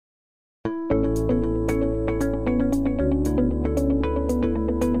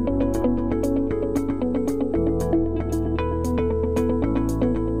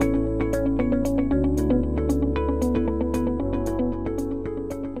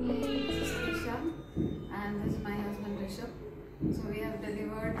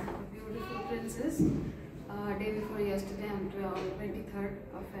classes. Day before yesterday until 23rd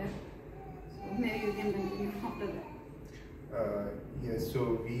of Feb. So maybe you can continue after that. Yes,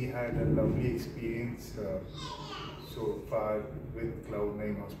 so we had a lovely experience so far with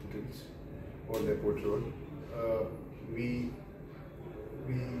Cloudnine hospitals on Airport Road. We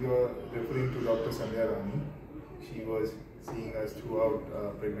were referring to Dr. Sandhya Rani. She was seeing us throughout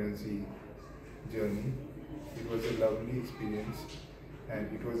our pregnancy journey. It was a lovely experience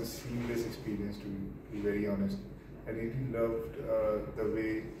and it was a seamless experience, to be very honest. I really loved the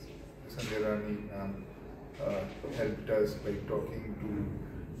way Sandhya Rani helped us by talking to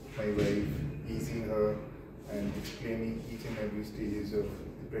my wife, easing her and explaining each and every stages of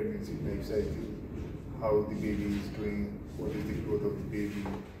the pregnancy life cycle, how the baby is doing, what is the growth of the baby,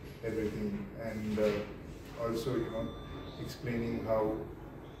 everything, and also explaining how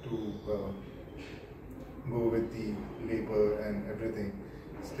to go with the labor and everything.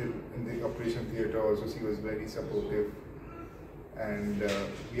 Still in the operation theatre also she was very supportive, and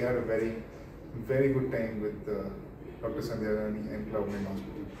we had a very good time with Dr. Sandhya Rani and Cloudnine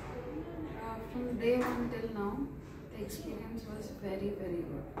Hospital. From day one till now, the experience was very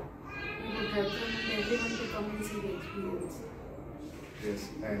good. We would recommend everyone to come and see the experience. Yes,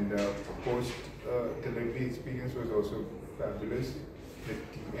 and post-delivery experience was also fabulous.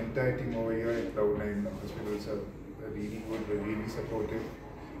 The entire team over here at Cloudnine hospitals are really good, really supportive.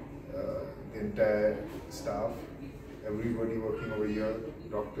 The entire staff, everybody working over here,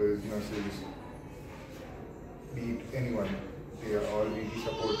 doctors, nurses, be it anyone, they are all really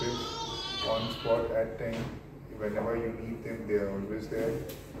supportive, on spot at time. Whenever you need them, they are always there.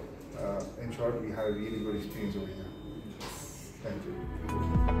 In short, we had a really good experience over here. Thank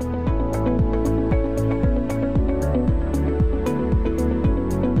you.